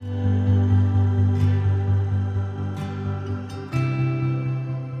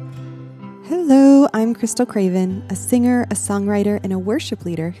I'm Crystal Craven, a singer, a songwriter, and a worship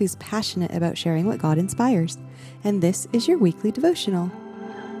leader who's passionate about sharing what God inspires. And this is your weekly devotional.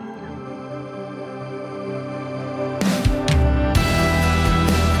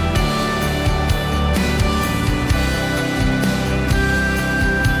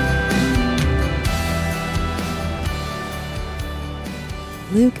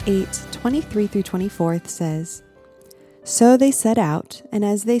 Luke 8:23-24 says, "So they set out, and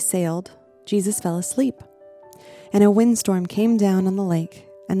as they sailed, Jesus fell asleep. And a windstorm came down on the lake,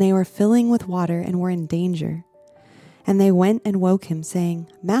 and they were filling with water and were in danger. And they went and woke him, saying,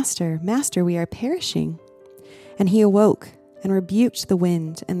 'Master, Master, we are perishing.' And he awoke and rebuked the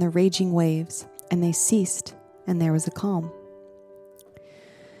wind and the raging waves, and they ceased, and there was a calm."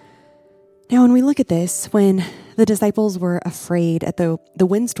 Now, when we look at this, when the disciples were afraid at the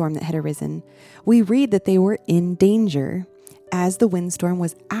windstorm that had arisen, we read that they were in danger as the windstorm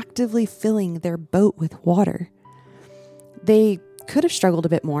was actively filling their boat with water. They could have struggled a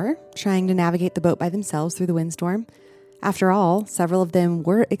bit more, trying to navigate the boat by themselves through the windstorm. After all, several of them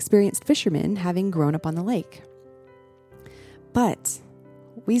were experienced fishermen, having grown up on the lake. But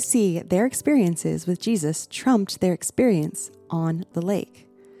we see their experiences with Jesus trumped their experience on the lake.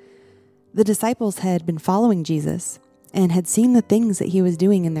 The disciples had been following Jesus and had seen the things that he was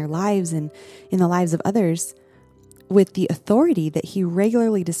doing in their lives and in the lives of others with the authority that he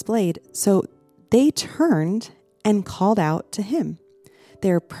regularly displayed. So they turned and called out to him,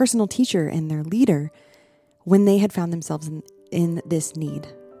 their personal teacher and their leader, when they had found themselves in this need.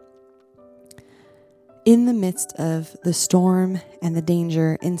 In the midst of the storm and the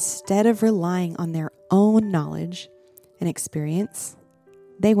danger, instead of relying on their own knowledge and experience,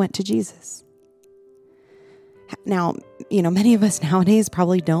 they went to Jesus. Now, many of us nowadays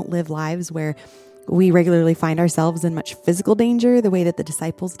probably don't live lives where we regularly find ourselves in much physical danger the way that the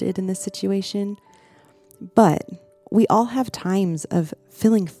disciples did in this situation. But we all have times of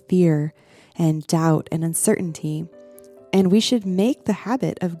feeling fear and doubt and uncertainty, and we should make the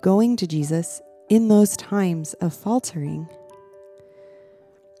habit of going to Jesus in those times of faltering.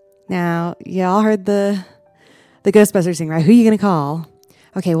 Now, you all heard the Ghostbusters thing, right? Who are you going to call?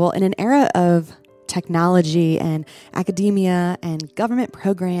 Okay, well, in an era of technology and academia and government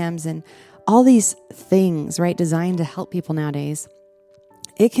programs and all these things, right, designed to help people nowadays,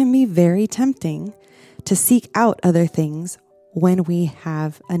 it can be very tempting to seek out other things when we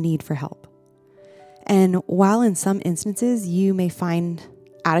have a need for help. And while in some instances you may find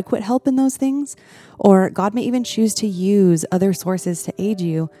adequate help in those things, or God may even choose to use other sources to aid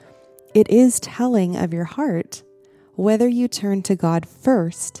you, it is telling of your heart whether you turn to God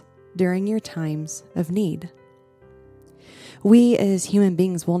first during your times of need. We as human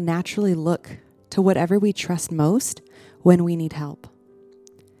beings will naturally look to whatever we trust most when we need help.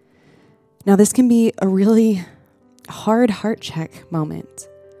 Now, this can be a really hard heart check moment.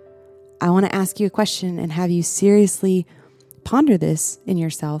 I want to ask you a question and have you seriously ponder this in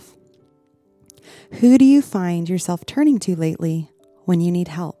yourself. Who do you find yourself turning to lately when you need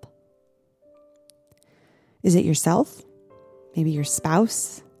help? Is it yourself? Maybe your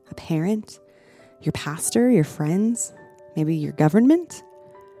spouse, a parent, your pastor, your friends, maybe your government?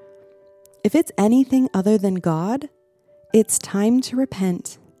 If it's anything other than God, it's time to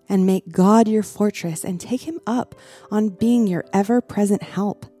repent and make God your fortress and take him up on being your ever-present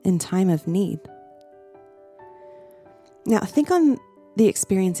help in time of need. Now, think on the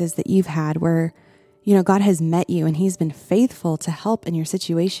experiences that you've had where, God has met you and he's been faithful to help in your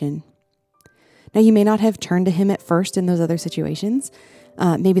situation. Now, you may not have turned to him at first in those other situations.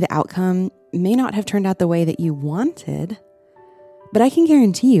 Maybe the outcome may not have turned out the way that you wanted, but I can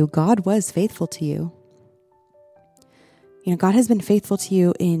guarantee you God was faithful to you. God has been faithful to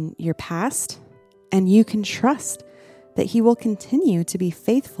you in your past, and you can trust that he will continue to be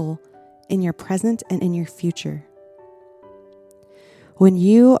faithful in your present and in your future. When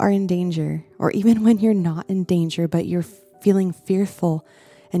you are in danger, or even when you're not in danger, but you're feeling fearful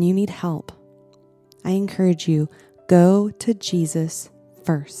and you need help, I encourage you, go to Jesus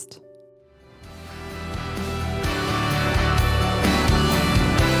first.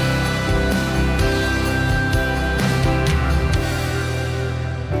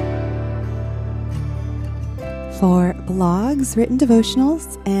 For blogs, written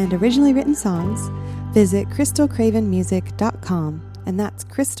devotionals, and originally written songs, visit crystalcravenmusic.com, and that's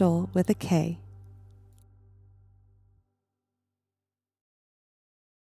Crystal with a K.